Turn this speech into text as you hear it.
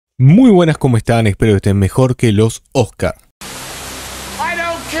Muy buenas, ¿cómo están? Espero que estén mejor que los Oscar.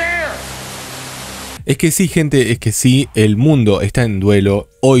 Es que sí, gente, es que sí, el mundo está en duelo.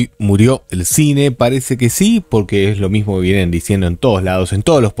 Hoy murió el cine, parece que sí, porque es lo mismo que vienen diciendo en todos lados, en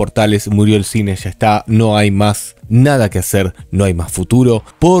todos los portales. Murió el cine, ya está, no hay más nada que hacer, no hay más futuro,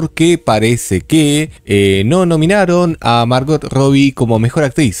 porque parece que no nominaron a Margot Robbie como mejor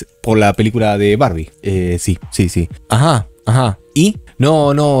actriz por la película de Barbie. Sí. Ajá. ¿Y?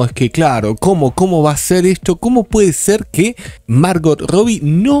 No, es que claro, ¿cómo va a ser esto? ¿Cómo puede ser que Margot Robbie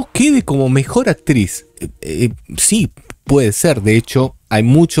no quede como mejor actriz? Sí, puede ser. De hecho, hay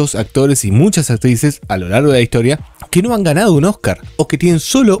muchos actores y muchas actrices a lo largo de la historia que no han ganado un Oscar o que tienen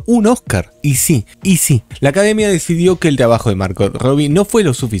solo un Oscar. Y sí, la Academia decidió que el trabajo de Margot Robbie no fue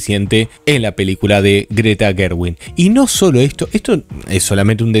lo suficiente en la película de Greta Gerwig. Y no solo esto es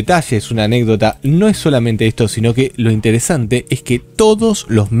solamente un detalle, es una anécdota, no es solamente esto, sino que lo interesante es que todos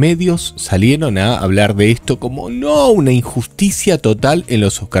los medios salieron a hablar de esto como no, una injusticia total en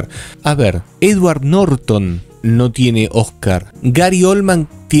los Oscar. A ver, Edward Norton no tiene Oscar, Gary Oldman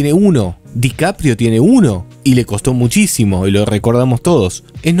tiene uno, DiCaprio tiene uno y le costó muchísimo y lo recordamos todos.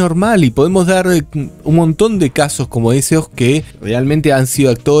 Es normal y podemos dar un montón de casos como esos que realmente han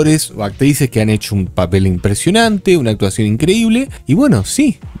sido actores o actrices que han hecho un papel impresionante, una actuación increíble y bueno,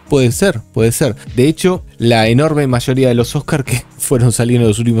 sí, puede ser. De hecho, la enorme mayoría de los Oscars que fueron saliendo en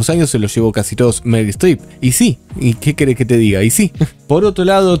los últimos años se los llevó casi todos Meryl Streep. Y sí, ¿y qué querés que te diga? Y sí. Por otro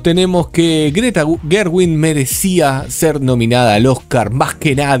lado tenemos que Greta Gerwig merecía ser nominada al Oscar más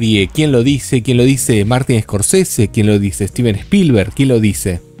que nadie. ¿Quién lo dice? Martin Scorsese. ¿Quién lo dice? Steven Spielberg. ¿Quién lo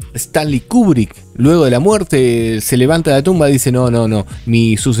dice? Stanley Kubrick. Luego de la muerte se levanta de la tumba y dice no,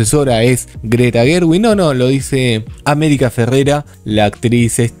 mi sucesora es Greta Gerwig. No, lo dice América Ferrera, la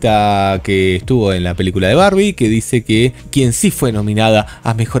actriz esta que estuvo en la película de Barbie, que dice que quien sí fue nominada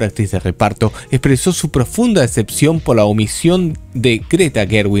a mejor actriz de reparto expresó su profunda decepción por la omisión de Greta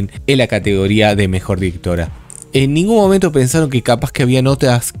Gerwig en la categoría de mejor directora. En ningún momento pensaron que capaz que había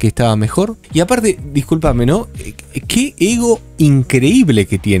notas que estaban mejor. Y aparte, discúlpame, ¿no? Qué ego increíble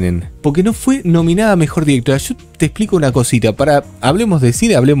que tienen. Porque no fue nominada a mejor directora. Yo te explico una cosita. Hablemos de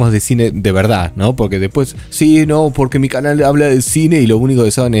cine de verdad, ¿no? Porque después, sí, no, porque mi canal habla de cine y lo único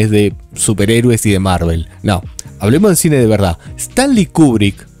que saben es de superhéroes y de Marvel. No, hablemos de cine de verdad. Stanley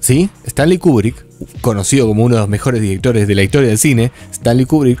Kubrick, ¿sí? Stanley Kubrick, conocido como uno de los mejores directores de la historia del cine. Stanley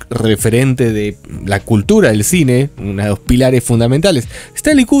Kubrick, referente de la cultura del cine, uno de los pilares fundamentales.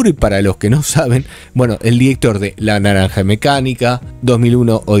 Stanley Kubrick, para los que no saben, bueno, el director de La Naranja Mecánica,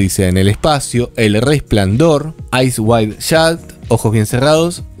 2001 Odisea en el Espacio, El Resplandor, Eyes Wide Shut, Ojos Bien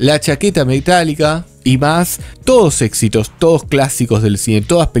Cerrados, La Chaqueta Metálica y más, todos éxitos, todos clásicos del cine,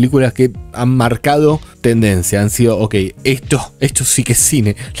 todas películas que han marcado tendencia, han sido, ok, esto sí que es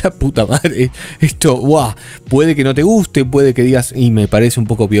cine, la puta madre, esto, wow, puede que no te guste, puede que digas, y me parece un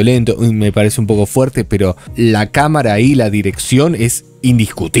poco violento, y me parece un poco fuerte, pero la cámara y la dirección es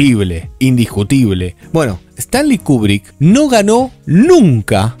indiscutible. Bueno, Stanley Kubrick no ganó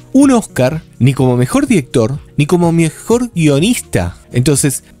nunca un Oscar, ni como mejor director, ni como mejor guionista.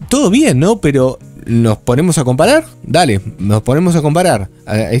 Entonces, todo bien, ¿no? Pero ¿nos ponemos a comparar? Dale, nos ponemos a comparar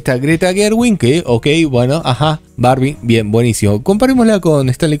a esta Greta Gerwig que, ok, bueno, ajá, Barbie, bien, buenísimo. Comparémosla con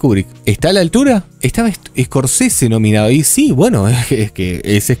Stanley Kubrick. ¿Está a la altura? Estaba Scorsese nominado y sí, bueno, es que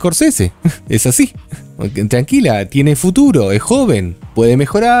es Scorsese, es así. Tranquila, tiene futuro, es joven, puede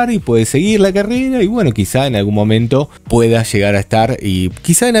mejorar y puede seguir la carrera y bueno, quizá en algún momento pueda llegar a estar y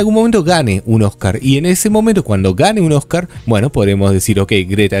quizá en algún momento gane un Oscar y en ese momento cuando gane un Oscar, bueno, podremos decir, ok,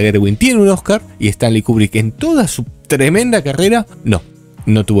 Greta Gerwig tiene un Oscar y Stanley Kubrick en toda su tremenda carrera,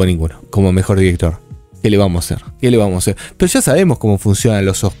 no tuvo ninguno como mejor director. ¿Qué le vamos a hacer? Pero ya sabemos cómo funcionan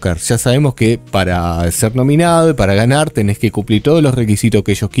los Oscars. Ya sabemos que para ser nominado y para ganar tenés que cumplir todos los requisitos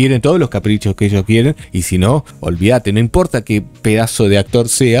que ellos quieren, todos los caprichos que ellos quieren. Y si no, olvídate, no importa qué pedazo de actor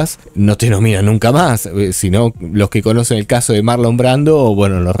seas, no te nominan nunca más. Si no, los que conocen el caso de Marlon Brando,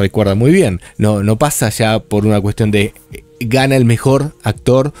 bueno, lo recuerdan muy bien. No pasa ya por una cuestión de gana el mejor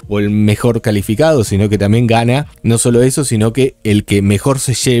actor o el mejor calificado, sino que también gana no solo eso, sino que el que mejor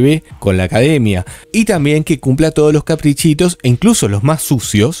se lleve con la academia y también que cumpla todos los caprichitos e incluso los más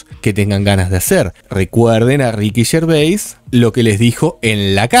sucios que tengan ganas de hacer. Recuerden a Ricky Gervais lo que les dijo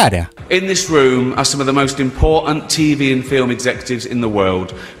en la cara. In this room are some of the most important TV and film executives in the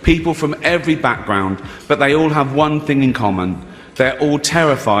world, people from every background, but they all have one thing in common. They're all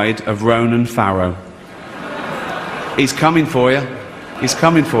terrified of Ronan Farrow. He's coming for you. He's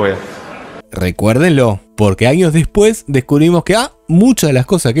coming for you. Recuérdenlo, porque años después descubrimos que muchas de las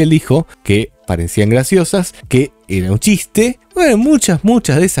cosas que él dijo, que parecían graciosas, que era un chiste. Bueno,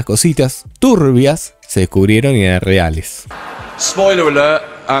 muchas de esas cositas turbias se descubrieron y eran reales. Spoiler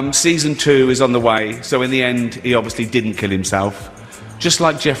alert, season 2 is on the way, so in the end he obviously didn't kill himself, just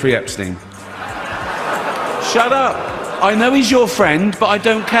like Jeffrey Epstein. Shut up, I know he's your friend, but I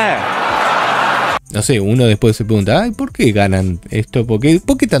don't care. No sé, uno después se pregunta, ay, ¿por qué ganan esto? ¿Por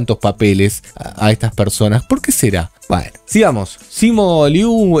qué tantos papeles a estas personas? ¿Por qué será? Bueno, sigamos. Simo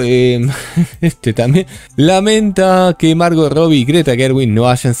Liu también lamenta que Margot Robbie y Greta Gerwig no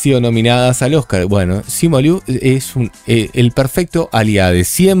hayan sido nominadas al Oscar. Bueno, Simo Liu es el perfecto aliade.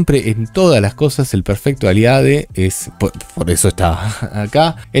 Siempre en todas las cosas el perfecto aliade es... Por eso está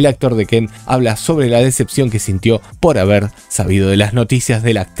acá. El actor de Ken habla sobre la decepción que sintió por haber sabido de las noticias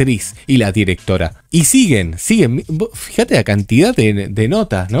de la actriz y la directora. Y siguen. Fíjate la cantidad de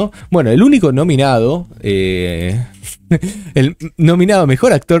notas, ¿no? Bueno, el único nominado... el nominado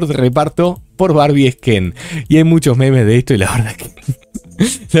Mejor Actor de Reparto por Barbie es Ken. Y hay muchos memes de esto y la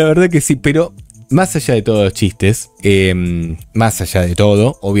verdad que sí, pero más allá de todos los chistes, más allá de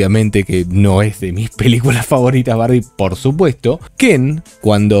todo, obviamente que no es de mis películas favoritas Barbie, por supuesto. Ken,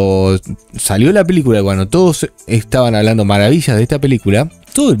 cuando salió la película, cuando todos estaban hablando maravillas de esta película,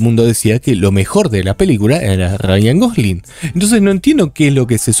 todo el mundo decía que lo mejor de la película era Ryan Gosling. Entonces no entiendo qué es lo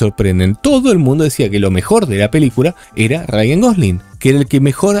que se sorprenden. Todo el mundo decía que lo mejor de la película era Ryan Gosling, que era el que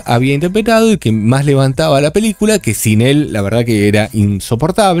mejor había interpretado y que más levantaba la película, que sin él la verdad que era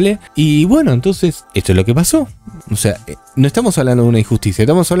insoportable. Y bueno, entonces esto es lo que pasó. O sea, no estamos hablando de una injusticia,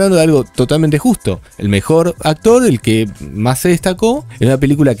 estamos hablando de algo totalmente justo. El mejor actor, el que más se destacó, en una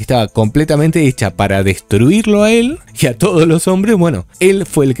película que estaba completamente hecha para destruirlo a él y a todos los hombres. Bueno, él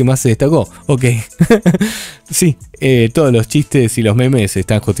fue el que más se destacó. Ok. Sí, todos los chistes y los memes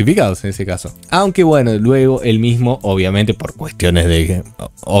están justificados en ese caso. Aunque bueno, luego él mismo, obviamente por cuestiones de...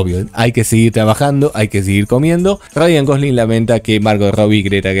 Obvio, hay que seguir trabajando, hay que seguir comiendo. Ryan Gosling lamenta que Margot Robbie y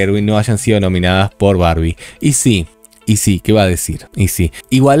Greta Gerwig no hayan sido nominadas por Barbie. Y sí, ¿qué va a decir? Y sí,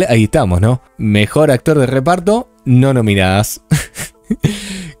 igual ahí estamos, ¿no? Mejor actor de reparto, no nominadas.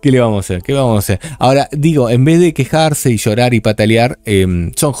 ¿Qué le vamos a hacer? ¿Qué vamos a hacer? Ahora, digo, en vez de quejarse y llorar y patalear,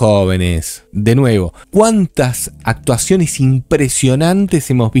 son jóvenes. De nuevo, ¿cuántas actuaciones impresionantes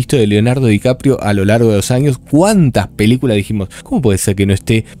hemos visto de Leonardo DiCaprio a lo largo de los años? ¿Cuántas películas dijimos? ¿Cómo puede ser que no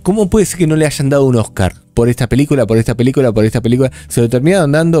esté? ¿Cómo puede ser que no le hayan dado un Oscar? Por esta película. Se lo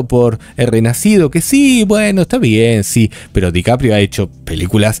terminaron dando por El Renacido, que sí, bueno, está bien, sí. Pero DiCaprio ha hecho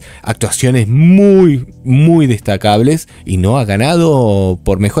películas, actuaciones muy destacables y no ha ganado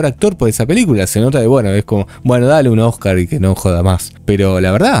por mejor actor por esa película. Se nota de, bueno, es como, bueno, dale un Oscar y que no joda más. Pero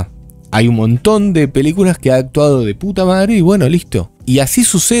la verdad, hay un montón de películas que ha actuado de puta madre y bueno, listo. Y así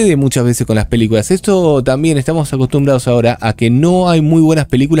sucede muchas veces con las películas. Esto también estamos acostumbrados ahora a que no hay muy buenas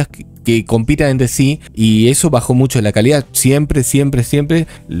películas que compitan entre sí. Y eso bajó mucho la calidad. Siempre,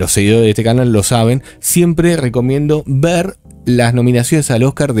 los seguidores de este canal lo saben. Siempre recomiendo ver las nominaciones al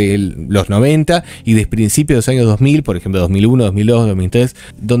Oscar de los 90 y de principios de los años 2000, por ejemplo 2001, 2002, 2003,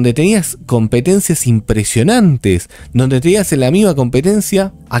 donde tenías competencias impresionantes, donde tenías en la misma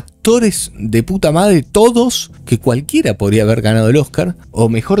competencia actores de puta madre, todos, que cualquiera podría haber ganado el Oscar, o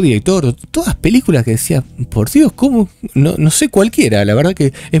mejor director, todas películas que decía, por Dios, ¿cómo? No sé, cualquiera, la verdad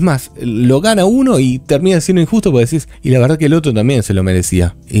que, es más, lo gana uno y termina siendo injusto porque decís, y la verdad que el otro también se lo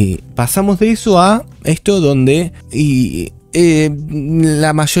merecía. Y pasamos de eso a esto donde...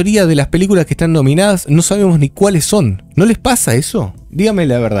 la mayoría de las películas que están nominadas no sabemos ni cuáles son. ¿No les pasa eso? Dígame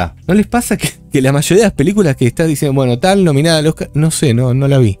la verdad. ¿No les pasa que la mayoría de las películas que está diciendo, bueno, tal nominada al Oscar, no sé, no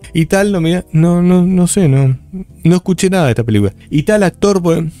la vi. Y tal nominada, no sé, no escuché nada de esta película. Y tal actor,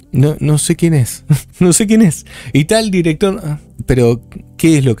 no sé quién es. No sé quién es. Y tal director, pero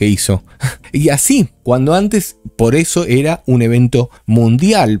 ¿qué es lo que hizo? Y así, cuando antes, por eso era un evento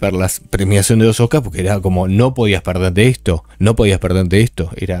mundial para la premiación de los Oscars, porque era como, no podías perderte esto,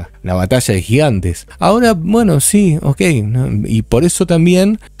 era una batalla de gigantes. Ahora, bueno, sí, ok, ¿no? Y por eso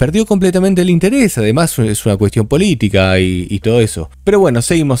también perdió completamente el interés, además es una cuestión política y todo eso. Pero bueno,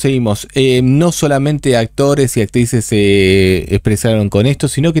 seguimos. No solamente actores y actrices se expresaron con esto,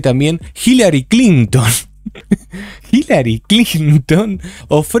 sino que también Hillary Clinton. Hillary Clinton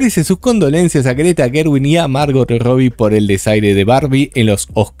ofrece sus condolencias a Greta Gerwig y a Margot Robbie por el desaire de Barbie en los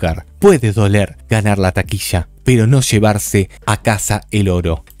Oscar. Puede doler ganar la taquilla, pero no llevarse a casa el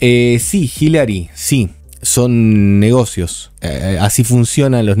oro. Sí, Hillary, sí. son negocios. Así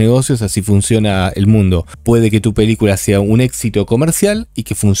funcionan los negocios, así funciona el mundo. Puede que tu película sea un éxito comercial y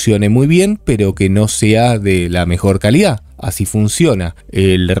que funcione muy bien, pero que no sea de la mejor calidad. Así funciona.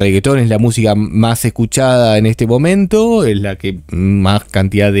 El reggaetón es la música más escuchada en este momento, es la que más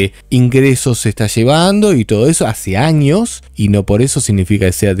cantidad de ingresos se está llevando y todo eso hace años, y no por eso significa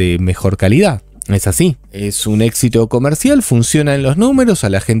que sea de mejor calidad. Es así, es un éxito comercial, funciona en los números, a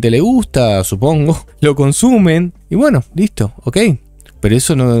la gente le gusta, supongo, lo consumen y bueno, listo, ok. Pero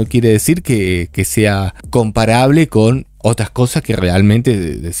eso no quiere decir que sea comparable con otras cosas que realmente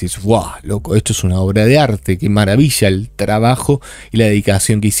decís, wow, loco, esto es una obra de arte, qué maravilla el trabajo y la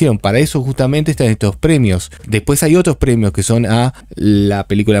dedicación que hicieron. Para eso justamente están estos premios. Después hay otros premios que son a la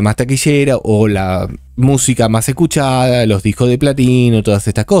película más taquillera o la música más escuchada, los discos de platino, todas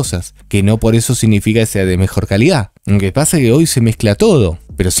estas cosas, que no por eso significa que sea de mejor calidad. Lo que pasa es que hoy se mezcla todo,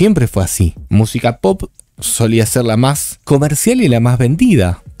 pero siempre fue así. Música pop solía ser la más comercial y la más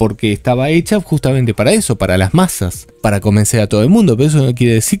vendida, porque estaba hecha justamente para eso, para las masas, para convencer a todo el mundo, pero eso no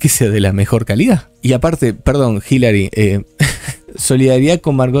quiere decir que sea de la mejor calidad. Y aparte, perdón, Hillary, solidaridad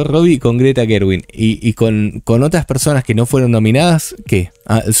con Margot Robbie y con Greta Gerwig y con otras personas que no fueron nominadas, ¿qué?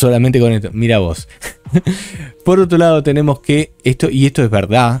 Solamente con esto, mira vos. Por otro lado tenemos que esto es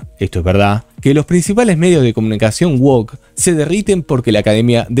verdad, que los principales medios de comunicación woke se derriten porque la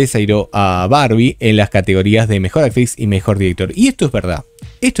academia desairó a Barbie en las categorías de mejor actriz y mejor director. Y esto es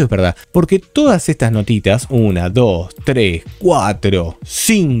verdad, porque todas estas notitas, 1, 2, 3, 4,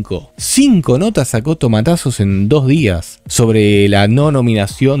 5 notas sacó tomatazos en 2 días sobre la no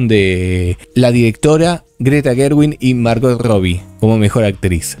nominación de la directora Greta Gerwig y Margot Robbie como mejor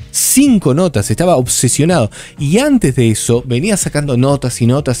actriz. 5 notas, estaba obsesionado. Y antes de eso venía sacando notas y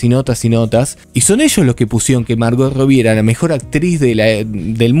notas y notas y notas. Y son ellos los que pusieron que Margot Robbie era la mejor actriz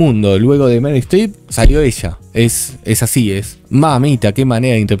del mundo. Luego de Meryl Streep salió ella. Es así, es. Mamita, qué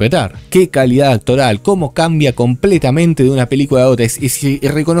manera de interpretar. Qué calidad actoral. Cómo cambia completamente de una película a otra. Es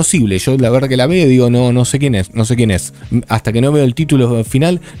irreconocible. Yo la verdad que la veo y digo, no sé quién es. Hasta que no veo el título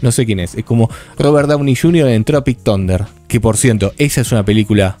final, no sé quién es. Es como Robert Downey Jr. en Tropic Thunder. Que por cierto, esa es una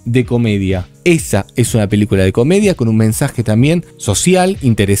película de comedia. Esa es una película de comedia con un mensaje también social,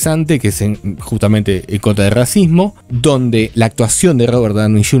 interesante, que es justamente en contra del racismo, donde la actuación de Robert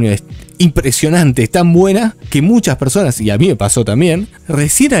Downey Jr. es impresionante, es tan buena que muchas personas, y a mí me pasó también,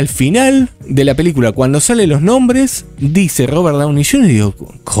 recién al final de la película, cuando salen los nombres, dice Robert Downey Jr. y digo,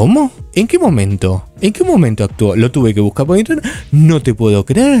 ¿cómo? ¿En qué momento? ¿En qué momento actuó? Lo tuve que buscar por internet, no te puedo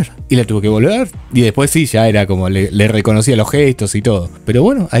creer. Y la tuve que volver. Y después sí, ya era como, le reconocía los gestos y todo. Pero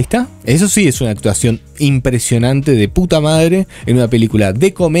bueno, ahí está. Eso sí es una actuación impresionante de puta madre en una película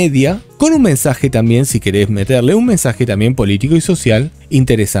de comedia, con un mensaje también, si querés meterle, un mensaje también político y social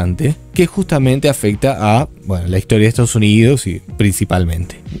interesante, que justamente afecta a, bueno, la historia de Estados Unidos y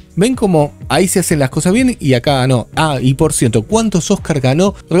principalmente. ¿Ven cómo ahí se hacen las cosas bien y acá no? Ah, y por cierto, ¿cuántos Oscar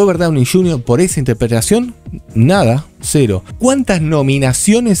ganó Robert Downey Jr. por esa interpretación? Nada, 0. ¿Cuántas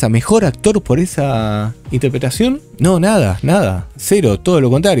nominaciones a mejor actor por esa interpretación? No, nada, 0, todo lo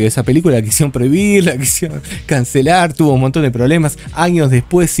contrario. Esa película la quisieron prohibir, la quisieron cancelar, tuvo un montón de problemas. Años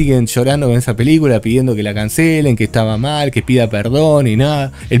después siguen llorando con esa película, pidiendo que la cancelen, que estaba mal, que pida perdón y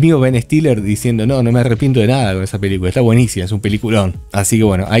nada. El mismo Ben Stiller diciendo, no me arrepiento de nada con esa película, está buenísima, es un peliculón. Así que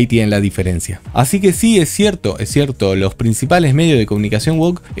bueno, ahí tienen la diferencia. Así que sí, es cierto, los principales medios de comunicación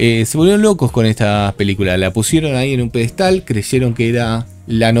woke se volvieron locos con esta película. La pusieron ahí en un pedestal, creyeron que era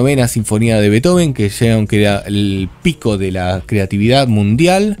la 9ª sinfonía de Beethoven, que creyeron que era el pico de la creatividad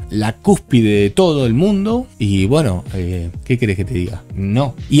mundial, la cúspide de todo el mundo. Y bueno, ¿qué querés que te diga?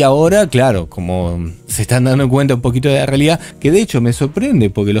 No. Y ahora, claro, como se están dando cuenta un poquito de la realidad, que de hecho me sorprende,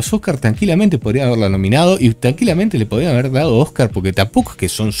 porque los Oscars tranquilamente podrían haberla nominado y tranquilamente le podrían haber dado Oscar, porque tampoco es que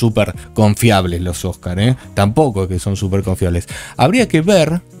son súper confiables los Oscars, tampoco es que son súper confiables. Habría que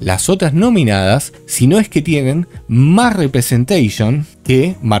ver las otras nominadas, si no es que tienen más representation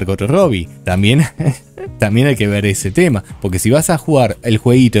que Margot Robbie. También hay que ver ese tema, porque si vas a jugar el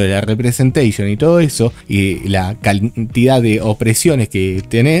jueguito de la representation y todo eso, y la cantidad de opresiones que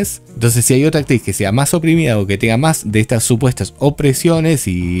tenés, entonces si hay otra actriz que sea más oprimida o que tenga más de estas supuestas opresiones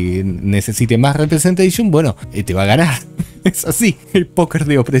y necesite más representation, bueno, te va a ganar. Es así, el póker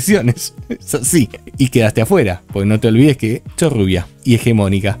de opresiones, es así. Y quedaste afuera, porque no te olvides que sos rubia y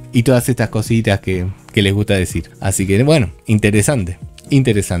hegemónica y todas estas cositas que les gusta decir. Así que bueno, interesante.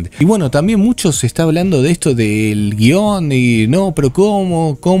 Interesante. Y bueno, también mucho se está hablando de esto del guión y no, pero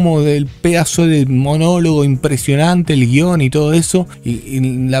cómo del pedazo de monólogo impresionante el guión y todo eso. Y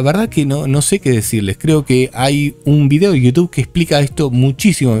la verdad que no sé qué decirles. Creo que hay un video de YouTube que explica esto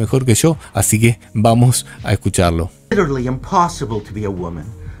muchísimo mejor que yo, así que vamos a escucharlo. Literally impossible to be a woman.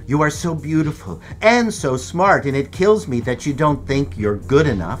 You are so beautiful and so smart, and it kills me that you don't think you're good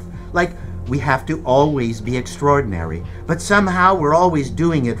enough. Like, we have to always be extraordinary, but somehow we're always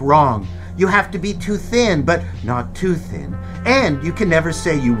doing it wrong. You have to be too thin, but not too thin. And you can never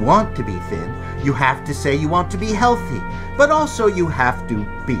say you want to be thin. You have to say you want to be healthy, but also you have to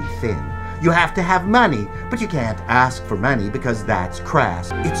be thin. You have to have money, but you can't ask for money because that's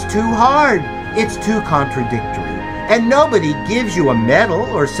crass. It's too hard. It's too contradictory. And nobody gives you a medal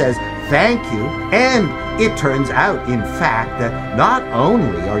or says thank you. And it turns out, in fact, that not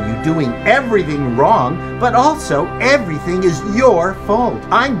only are you doing everything wrong, but also everything is your fault.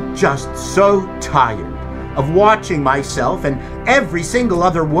 I'm just so tired of watching myself and every single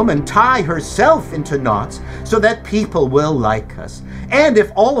other woman tie herself into knots so that people will like us. And if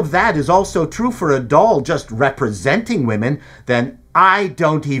all of that is also true for a doll just representing women, then I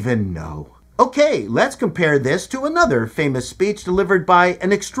don't even know. Okay, let's compare this to another famous speech delivered by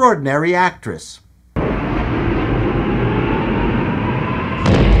an extraordinary actress.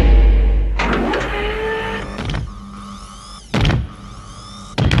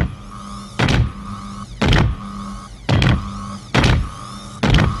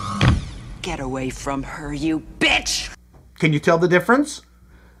 Get away from her, you bitch! Can you tell the difference?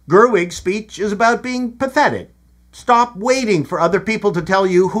 Gerwig's speech is about being pathetic. Stop waiting for other people to tell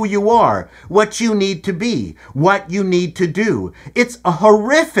you who you are, what you need to be, what you need to do. It's a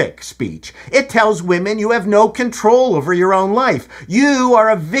horrific speech. It tells women you have no control over your own life. You are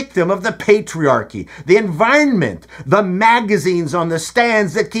a victim of the patriarchy, the environment, the magazines on the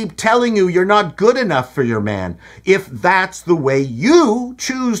stands that keep telling you you're not good enough for your man. If that's the way you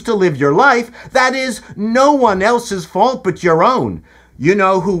choose to live your life, that is no one else's fault but your own. You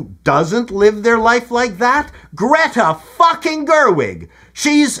know who doesn't live their life like that? Greta fucking Gerwig.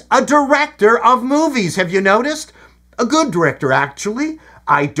 She's a director of movies, have you noticed? A good director, actually.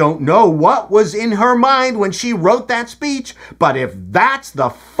 I don't know what was in her mind when she wrote that speech, but if that's the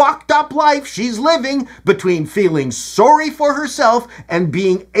fucked up life she's living between feeling sorry for herself and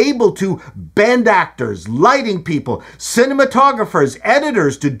being able to bend actors, lighting people, cinematographers,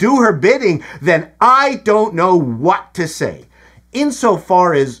 editors to do her bidding, then I don't know what to say.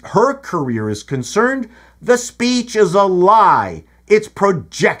 Insofar as her career is concerned, the speech is a lie. It's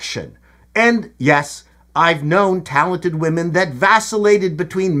projection. And yes, I've known talented women that vacillated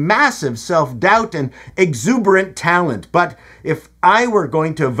between massive self-doubt and exuberant talent. But if I were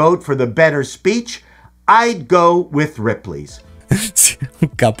going to vote for the better speech, I'd go with Ripley's. Un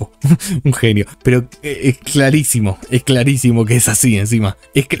capo, un genio. Pero es clarísimo que es así encima.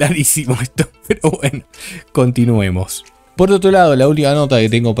 Es clarísimo esto. Pero bueno, continuemos. Por otro lado, la última nota que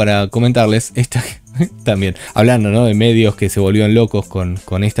tengo para comentarles, esta también, hablando, ¿no?, de medios que se volvieron locos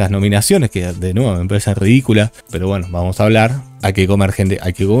con estas nominaciones, que de nuevo me parecen ridículas, pero bueno, vamos a hablar. Hay que comer, gente,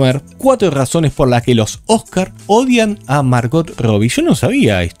 hay que comer. 4 razones por las que los Oscar odian a Margot Robbie. Yo no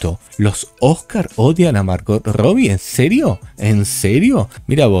sabía esto. ¿Los Oscar odian a Margot Robbie? ¿En serio? ¿En serio?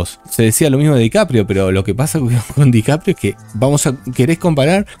 Mira vos, se decía lo mismo de DiCaprio, pero lo que pasa con DiCaprio es que ¿querés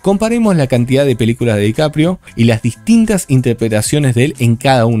comparar? Comparemos la cantidad de películas de DiCaprio y las distintas interpretaciones de él en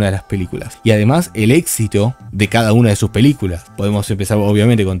cada una de las películas. Y además el éxito de cada una de sus películas. Podemos empezar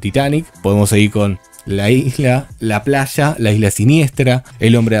obviamente con Titanic, podemos seguir con La isla, La playa, La isla siniestra,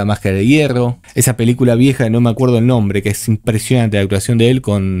 El hombre de la máscara de hierro, esa película vieja, no me acuerdo el nombre, que es impresionante la actuación de él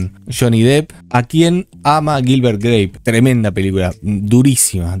con Johnny Depp. ¿A quién ama Gilbert Grape? Tremenda película,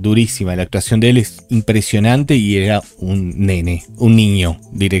 durísima, durísima. La actuación de él es impresionante y era un nene, un niño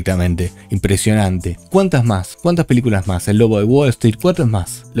directamente. Impresionante. ¿Cuántas más? ¿Cuántas películas más? El lobo de Wall Street, ¿cuántas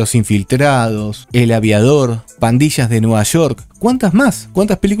más? Los infiltrados, El aviador, Pandillas de Nueva York. ¿Cuántas más?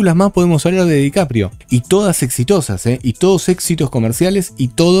 ¿Cuántas películas más podemos hablar de DiCaprio? Y todas exitosas, ¿eh? Y todos éxitos comerciales y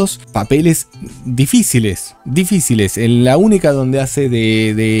todos papeles difíciles. Difíciles. En la única donde hace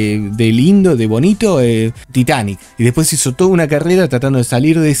de lindo, de bonito, Titanic. Y después hizo toda una carrera tratando de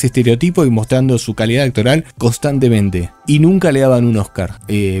salir de ese estereotipo y mostrando su calidad actoral constantemente. Y nunca le daban un Oscar.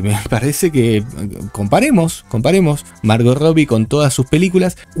 Me parece que comparemos Margot Robbie con todas sus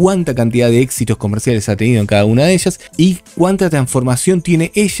películas, cuánta cantidad de éxitos comerciales ha tenido en cada una de ellas y cuánta transformación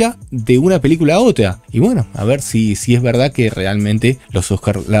tiene ella de una película a otra. Y bueno, a ver si es verdad que realmente los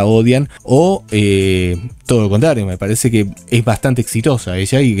Oscar la odian o todo lo contrario, me parece que es bastante exitosa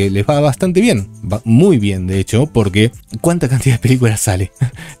ella y que les va bastante bien. Va muy bien, de hecho, porque ¿cuánta cantidad de películas sale?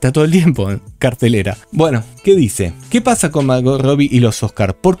 Está todo el tiempo en cartelera. Bueno, ¿qué dice? ¿Qué pasa con Margot Robbie y los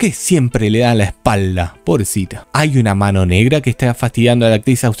Oscars? ¿Por qué siempre le dan la espalda? Pobrecita. ¿Hay una mano negra que está fastidiando a la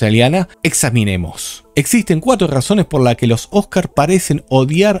actriz australiana? Examinemos. Existen 4 razones por las que los Oscars parecen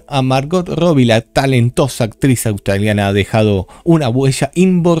odiar a Margot Robbie. La talentosa actriz australiana ha dejado una huella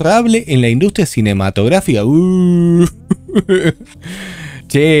imborrable en la industria cinematográfica.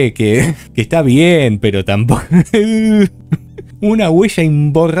 Che, que está bien, pero tampoco... Una huella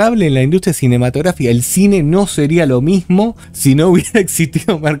imborrable en la industria cinematográfica. El cine no sería lo mismo si no hubiera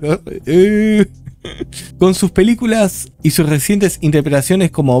existido Margot Robbie. Con sus películas y sus recientes interpretaciones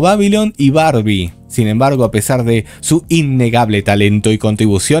como Babylon y Barbie. Sin embargo, a pesar de su innegable talento y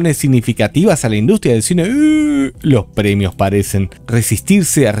contribuciones significativas a la industria del cine, los premios parecen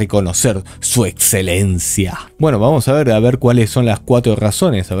resistirse a reconocer su excelencia. Bueno, vamos a ver cuáles son las 4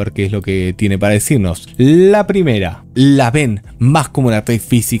 razones, a ver qué es lo que tiene para decirnos. La primera, la ven más como una actriz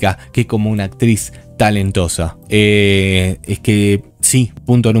física que como una actriz talentosa. Es que sí,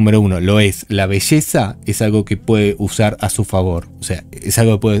 punto número 1, lo es. La belleza es algo que puede usar a su favor. O sea, es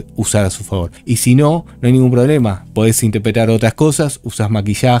algo que puede usar a su favor. Y si no, no hay ningún problema. Podés interpretar otras cosas, usás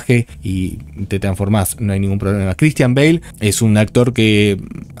maquillaje y te transformás. No hay ningún problema. Christian Bale es un actor que,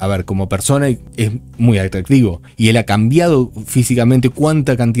 a ver, como persona es muy atractivo. Y él ha cambiado físicamente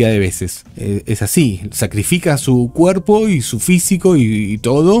cuánta cantidad de veces. Es así. Sacrifica su cuerpo y su físico y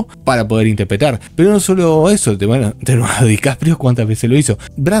todo para poder interpretar. Pero no solo eso. Bueno, Leonardo DiCaprio, ¿cuántas veces lo hizo?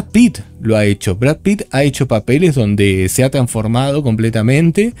 Brad Pitt lo ha hecho. Brad Pitt ha hecho papeles donde se ha transformado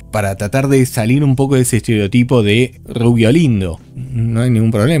completamente para tratar de salir un poco de ese estereotipo de rubio lindo. No hay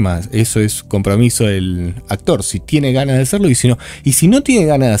ningún problema. Eso es compromiso del actor. Si tiene ganas de hacerlo y si no tiene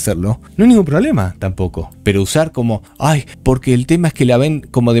ganas de hacerlo, no hay ningún problema tampoco. Pero usar como, ay, porque el tema es que la ven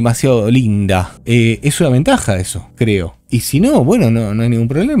como demasiado linda. Es una ventaja eso, creo. Y si no, bueno, no hay ningún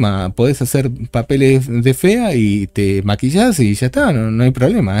problema. Podés hacer papeles de fea y te maquillás y ya está, no hay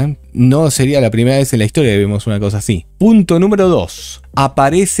problema, ¿eh? No sería la primera vez en la historia que vemos una cosa así. Punto número 2.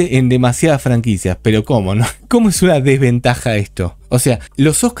 Aparece en demasiadas franquicias. Pero ¿cómo? ¿No? ¿Cómo es una desventaja esto? O sea,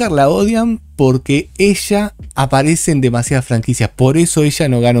 los Oscars la odian porque ella aparece en demasiadas franquicias. Por eso ella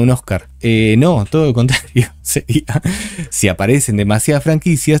no gana un Oscar. No, todo lo contrario. Si aparece en demasiadas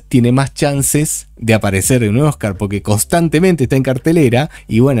franquicias, tiene más chances de aparecer en un Oscar. Porque constantemente está en cartelera.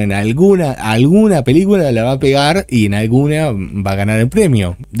 Y bueno, en alguna película la va a pegar y en alguna va a ganar el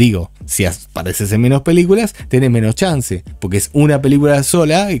premio. Digo, si apareces en menos películas, tenés menos chance. Porque es una película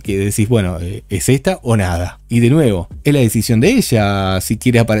sola y que decís, bueno, es esta o nada. Y de nuevo, es la decisión de ella si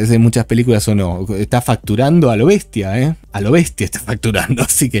quiere aparecer en muchas películas o no. Está facturando a lo bestia, ¿eh? A lo bestia está facturando.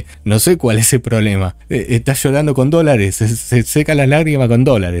 Así que no sé cuál es el problema. Está llorando con dólares. Se seca la lágrima con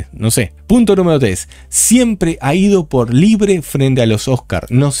dólares. No sé. Punto número 3. Siempre ha ido por libre frente a los Oscars.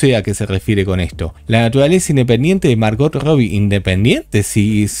 No sé a qué se refiere con esto. La naturaleza independiente de Margot Robbie. ¿Independiente?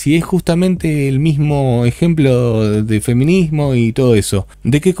 Si es justamente el mismo ejemplo de feminismo y todo eso.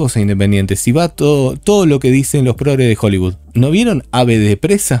 ¿De qué cosa independiente? Si va todo lo que dicen los progres de Hollywood. ¿No vieron Ave de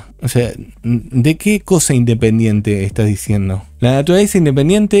Presa? O sea, ¿de qué cosa independiente estás diciendo? La naturaleza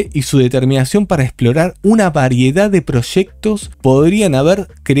independiente y su determinación para explorar una variedad de proyectos podrían haber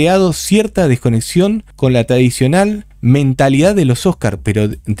creado cierta desconexión con la tradicional mentalidad de los Oscars. Pero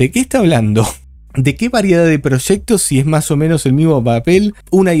 ¿de qué está hablando? ¿De qué variedad de proyectos si es más o menos el mismo papel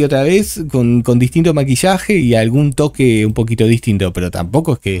una y otra vez con distinto maquillaje y algún toque un poquito distinto? Pero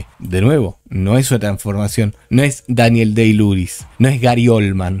tampoco es que, de nuevo, no es una transformación. No es Daniel Day-Lewis, no es Gary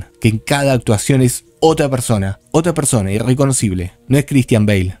Oldman, que en cada actuación es otra persona, irreconocible. No es Christian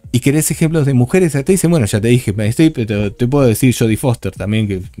Bale. ¿Y querés ejemplos de mujeres actrices? Bueno, ya te dije, pero te puedo decir Jodie Foster también,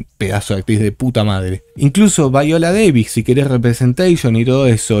 que pedazo de actriz de puta madre. Incluso Viola Davis, si querés representation y todo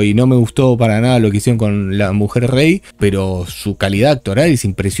eso, y no me gustó para nada lo que hicieron con la mujer rey, pero su calidad actoral es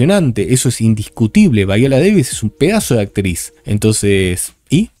impresionante, eso es indiscutible. Viola Davis es un pedazo de actriz. Entonces,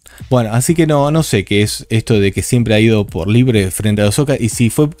 ¿y? Bueno, así que no sé qué es esto de que siempre ha ido por libre frente a los Oscars. Y si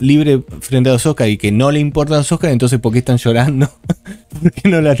fue libre frente a los Oscars y que no le importan los Oscars, entonces ¿por qué están llorando? ¿Por qué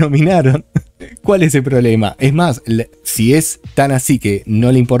no la nominaron? ¿Cuál es el problema? Es más, si es tan así que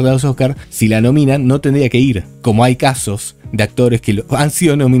no le importan los Oscars, si la nominan no tendría que ir. Como hay casos de actores que han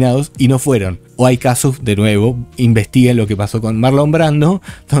sido nominados y no fueron. O hay casos, de nuevo, investiguen lo que pasó con Marlon Brando,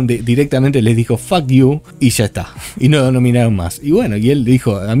 donde directamente les dijo fuck you y ya está. Y no lo nominaron más. Y bueno, y él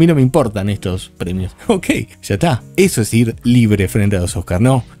dijo, a mí no me importan estos premios. Ok, ya está. Eso es ir libre frente a los Oscars,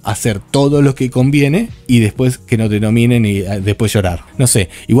 ¿no? Hacer todo lo que conviene y después que no te nominen y después llorar. No sé,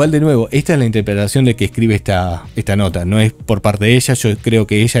 igual de nuevo, esta es la interpretación de que escribe esta nota. No es por parte de ella, yo creo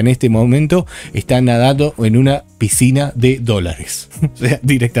que ella en este momento está nadando en una piscina de dólares. O sea,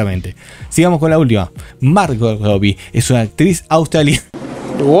 directamente. Sigamos con la última. Margot Robbie es una actriz australiana.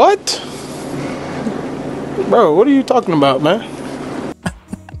 What? Bro, what are you talking about, man?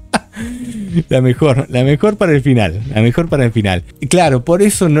 La mejor para el final. La mejor para el final. Y claro, por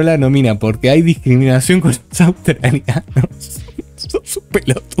eso no la nomina, porque hay discriminación con los australianos. Sos un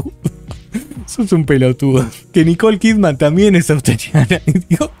pelotudo. Sos un pelotudo. Que Nicole Kidman también es australiana,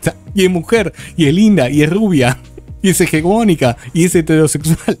 idiota. Y es mujer, y es linda, y es rubia, y es hegemónica, y es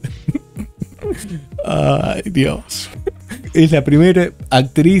heterosexual. Ay, Dios. Es la primera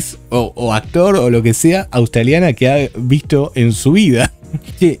actriz o actor o lo que sea australiana que ha visto en su vida.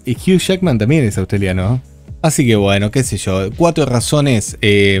 Che, Hugh Jackman también es australiano, ¿eh? Así que bueno, qué sé yo, 4 razones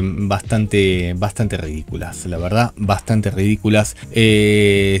bastante ridículas, la verdad, bastante ridículas.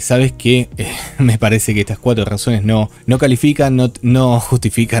 ¿Sabes qué? Me parece que estas 4 razones no califican, no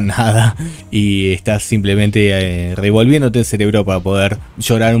justifican nada y estás simplemente revolviéndote el cerebro para poder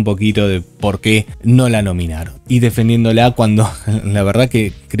llorar un poquito de por qué no la nominaron. Y defendiéndola cuando la verdad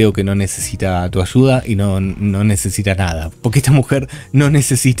que creo que no necesita tu ayuda y no necesita nada. Porque esta mujer no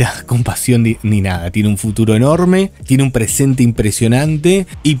necesita compasión ni nada, tiene un futuro enorme, tiene un presente impresionante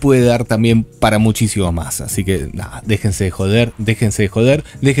y puede dar también para muchísimo más. Así que nada, déjense de joder,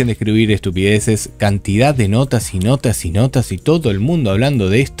 dejen de escribir estupideces, cantidad de notas y notas y notas y todo el mundo hablando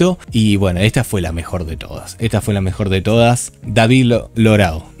de esto. Y bueno, esta fue la mejor de todas. David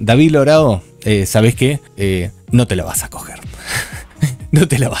Lorao, ¿sabes qué? No te la vas a coger. No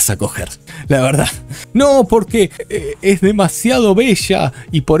te la vas a coger, la verdad. No, porque es demasiado bella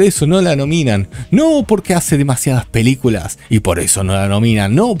y por eso no la nominan. No, porque hace demasiadas películas y por eso no la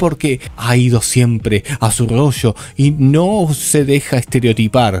nominan. No, porque ha ido siempre a su rollo y no se deja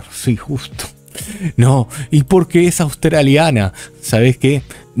estereotipar. Sí, justo. No, y porque es australiana. ¿Sabes qué?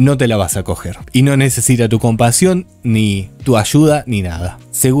 No te la vas a coger. Y no necesita tu compasión, ni tu ayuda, ni nada.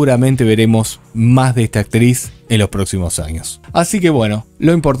 Seguramente veremos más de esta actriz en los próximos años. Así que bueno,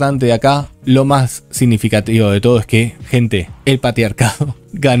 lo importante de acá, lo más significativo de todo es que, gente, el patriarcado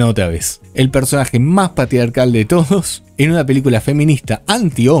ganó otra vez. El personaje más patriarcal de todos en una película feminista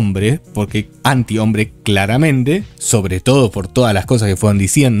anti-hombre, porque anti-hombre claramente, sobre todo por todas las cosas que fueron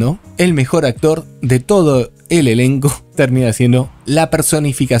diciendo, el mejor actor de todo el elenco termina siendo la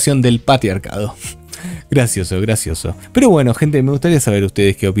personificación del patriarcado. Gracioso, gracioso. Pero bueno, gente, me gustaría saber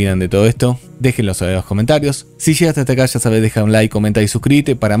ustedes qué opinan de todo esto. Déjenlo saber en los comentarios. Si llegaste hasta acá, ya sabes, deja un like, comenta y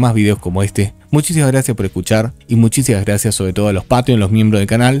suscríbete para más videos como este. Muchísimas gracias por escuchar y muchísimas gracias sobre todo a los Patreon, los miembros del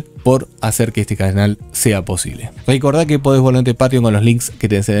canal, por hacer que este canal sea posible. Recordá que podés volverte Patreon con los links que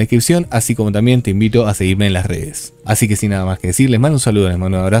tenés en la descripción, así como también te invito a seguirme en las redes. Así que sin nada más que decir, les mando un saludo, les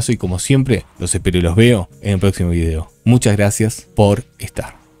mando un abrazo y como siempre, los espero y los veo en el próximo video. Muchas gracias por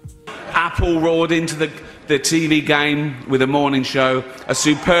estar. Apple roared into the TV game with a morning show, a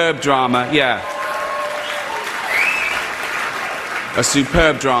superb drama, yeah. A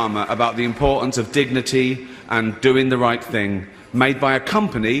superb drama about the importance of dignity and doing the right thing, made by a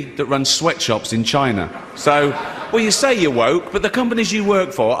company that runs sweatshops in China. So, well, you say you're woke, but the companies you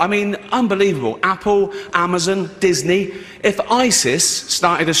work for, I mean, unbelievable. Apple, Amazon, Disney. If ISIS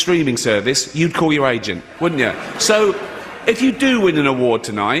started a streaming service, you'd call your agent, wouldn't you? So, if you do win an award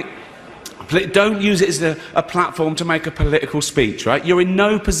tonight, don't use it as a platform to make a political speech, right? You're in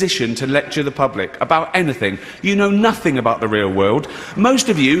no position to lecture the public about anything. You know nothing about the real world. Most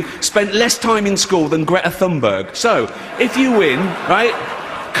of you spent less time in school than Greta Thunberg. So, if you win, right,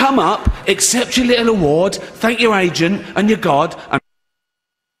 come up, accept your little award, thank your agent and your God.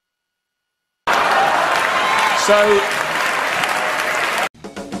 So...